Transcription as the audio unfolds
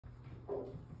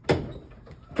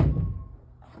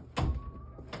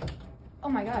Oh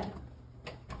my god.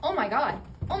 Oh my god.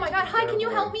 Oh my god. Hi, can you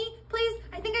help me, please?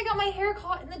 I think I got my hair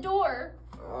caught in the door.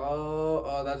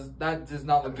 Oh, that does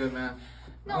not look good, man.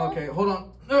 No. Okay, hold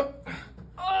on.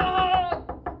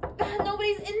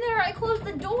 Nobody's in there. I closed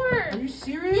the door. Are you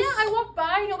serious? Yeah, I walked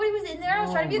by. Nobody was in there. I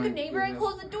was trying to be a good neighbor. Goodness. I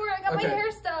closed the door. I got my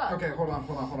hair stuck. Okay, hold on.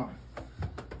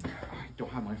 I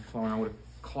don't have my phone. I would have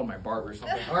called my barber or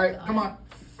something. All right, come on.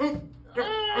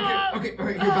 Okay.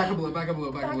 Here, back up a little. Back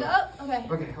up?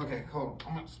 Okay. Okay, hold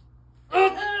on. It's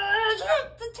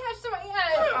attached to my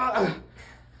head.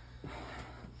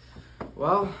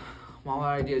 Well, I'm all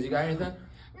out of ideas. You got anything?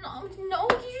 No, can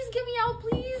you just get me out,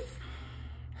 please?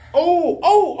 I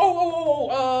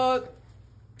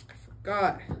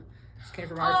forgot. This came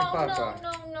from Arts and Cloud.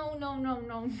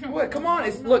 No. What? Come on!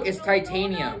 It's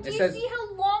titanium. Do you see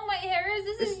how long my hair is?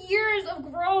 This is years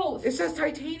of growth. It says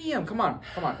titanium. Come on.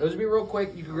 It'll just be real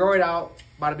quick. You can grow it out.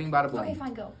 Bada bing, bada boom. Okay,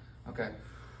 fine, go. Okay.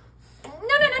 No,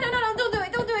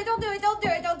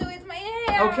 don't do it. It's my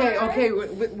hair. Okay.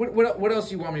 What else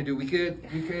do you want me to do? We could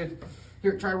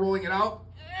here, try rolling it out.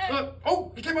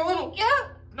 Oh, it came a little. Yeah.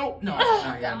 No. No.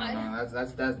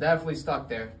 That's definitely stuck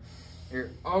there.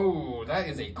 Here. Oh, that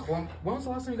is a clump. When was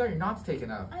the last time you got your knots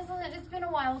taken out? It's been a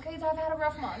while, okay? So I've had a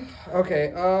rough month.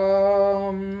 Okay.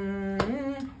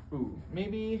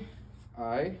 Maybe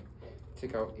I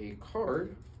take out a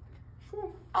card.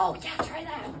 Oh yeah, try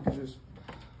that. Just.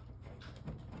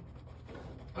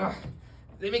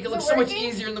 They make it look so much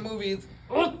easier in the movies.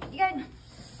 You gotta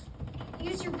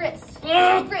use your wrist.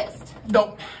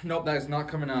 Nope, that is not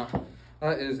coming out.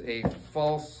 That is a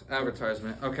false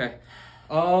advertisement. Okay.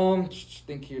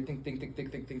 Think here. Think,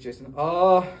 Jason.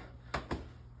 All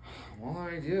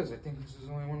ideas. I think this is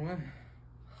only one way.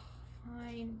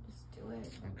 Fine, just do it.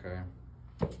 Okay.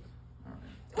 All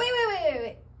right.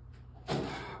 Wait.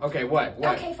 Okay, what?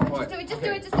 Okay, fine. What? Just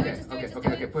do it.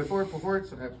 Okay. Put it forward.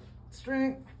 So I have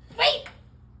strength. Wait.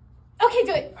 Okay,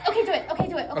 do it.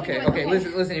 Okay.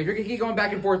 Listen. If you're gonna keep going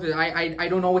back and forth, I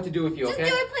don't know what to do with you. Okay. Just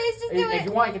do it, please. Just do it. If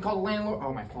you want, I can call the landlord.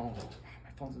 Oh, my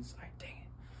phone's inside. Dang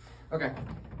it. Okay.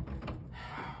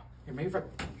 Here, maybe if I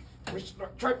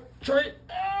try it.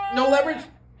 No leverage.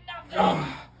 No.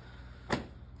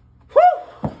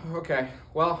 Whew. Okay.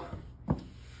 Well.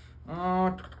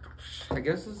 I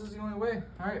guess this is the only way.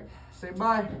 All right. Say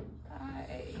bye.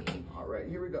 Bye. All right.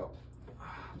 Here we go.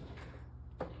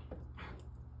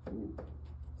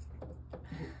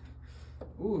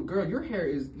 Ooh, girl, your hair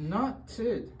is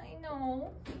knotted. I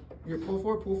know. Here, pull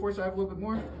forward so I have a little bit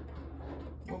more. A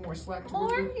little more slack. More?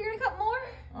 You're gonna cut more?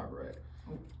 All right.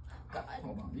 Oh, God.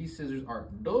 Hold on. These scissors are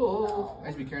dull. I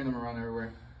used to be carrying them around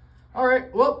everywhere. All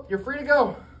right. Well, you're free to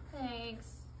go.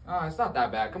 Thanks. It's not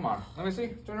that bad. Come on. Let me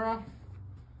see. Turn around.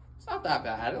 It's not that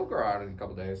bad. It'll grow out in a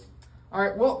couple days. All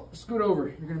right. Well, scoot over.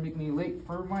 You're going to make me late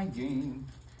for my game.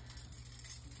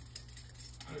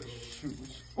 Shoot.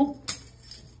 Ooh.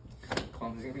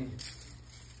 Clumsy me.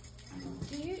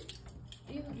 Do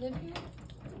you live here?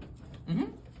 Mm-hmm.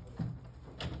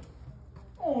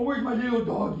 Oh, where's my little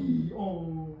doggy?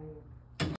 Oh.